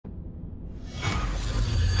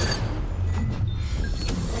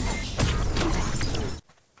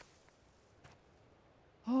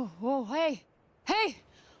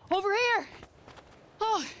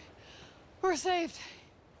saved.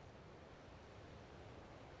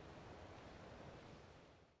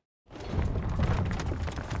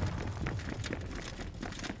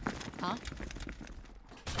 Huh?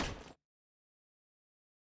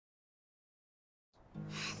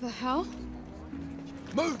 The hell?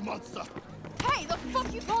 Move, monster! Hey, the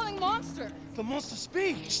fuck you calling monster? The monster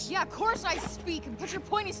speaks! Yeah, of course I speak, and put your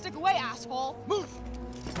pointy stick away, asshole! Move!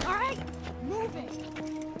 Alright, moving!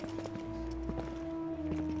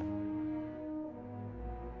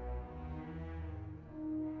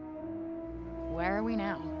 Where are we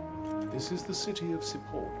now? This is the city of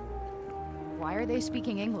Sipor. Why are they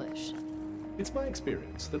speaking English? It's my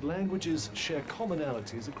experience that languages share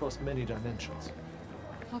commonalities across many dimensions.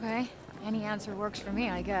 Okay, any answer works for me,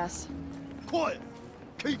 I guess. Quiet!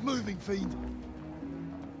 Keep moving, fiend!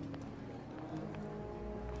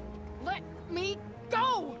 Let me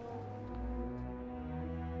go!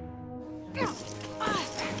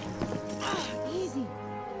 Easy.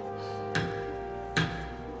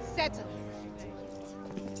 Settle.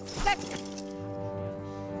 Settle.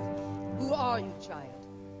 Who are you, child?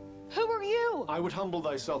 Who are you? I would humble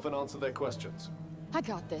thyself and answer their questions. I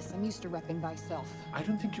got this. I'm used to repping myself. I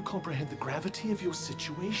don't think you comprehend the gravity of your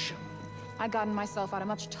situation. I gotten myself out of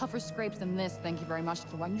much tougher scrapes than this, thank you very much.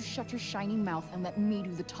 So why don't you shut your shiny mouth and let me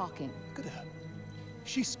do the talking? Look at her.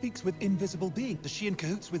 She speaks with invisible beings. Is she in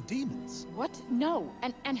cahoots with demons? What? No.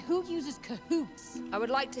 And who uses cahoots? I would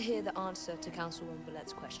like to hear the answer to Councilwoman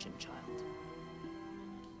Villette's question, child.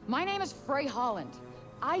 My name is Frey Holland.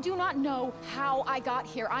 I do not know how I got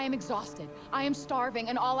here. I am exhausted. I am starving,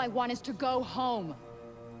 and all I want is to go home.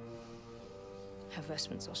 Her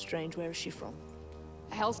vestments are strange. Where is she from?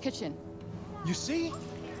 Hell's Kitchen. You see?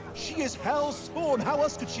 She is Hell's spawn. How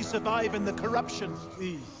else could she survive in the corruption?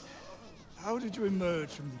 Please, how did you emerge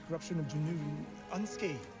from the corruption of Janu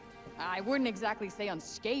unscathed? I wouldn't exactly say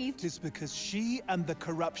unscathed. It is because she and the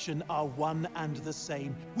corruption are one and the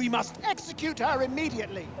same. We must execute her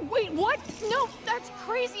immediately! Wait, what? No, that's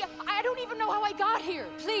crazy. I don't even know how I got here.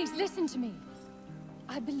 Please, listen to me.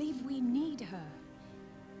 I believe we need her.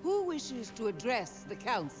 Who wishes to address the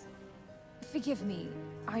council? Forgive me,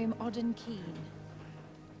 I am odd and keen.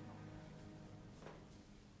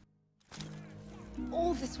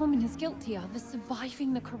 All this woman is guilty of is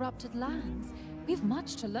surviving the corrupted lands. We've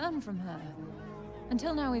much to learn from her.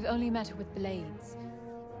 Until now, we've only met her with blades.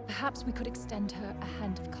 Perhaps we could extend her a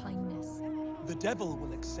hand of kindness. The devil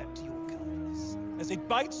will accept your kindness, as it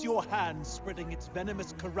bites your hand, spreading its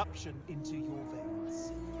venomous corruption into your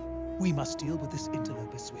veins. We must deal with this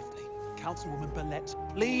interloper swiftly. Councilwoman Billette,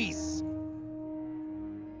 please!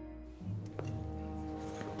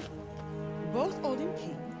 Both Odin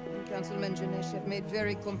King and Councilman Janesh have made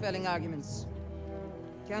very compelling arguments.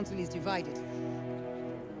 Council is divided.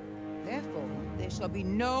 Therefore, there shall be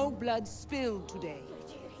no blood spilled today.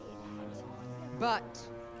 But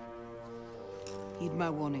heed my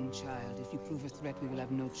warning, child. If you prove a threat, we will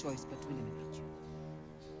have no choice but to eliminate you.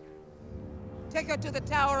 Take her to the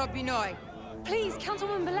Tower of Binoy. Please,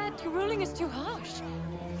 Councilwoman Billette, your ruling is too harsh.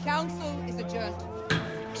 Council is adjourned.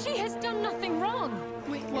 She has done nothing wrong.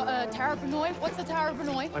 Wait, what, Tower of Binoy? What's the Tower of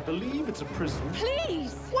Binoy? I believe it's a prison.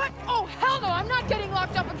 Please! What? Oh, hell no! I'm not getting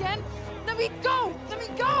locked up again! Let me go! Let me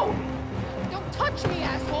go! Don't touch me,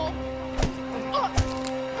 asshole!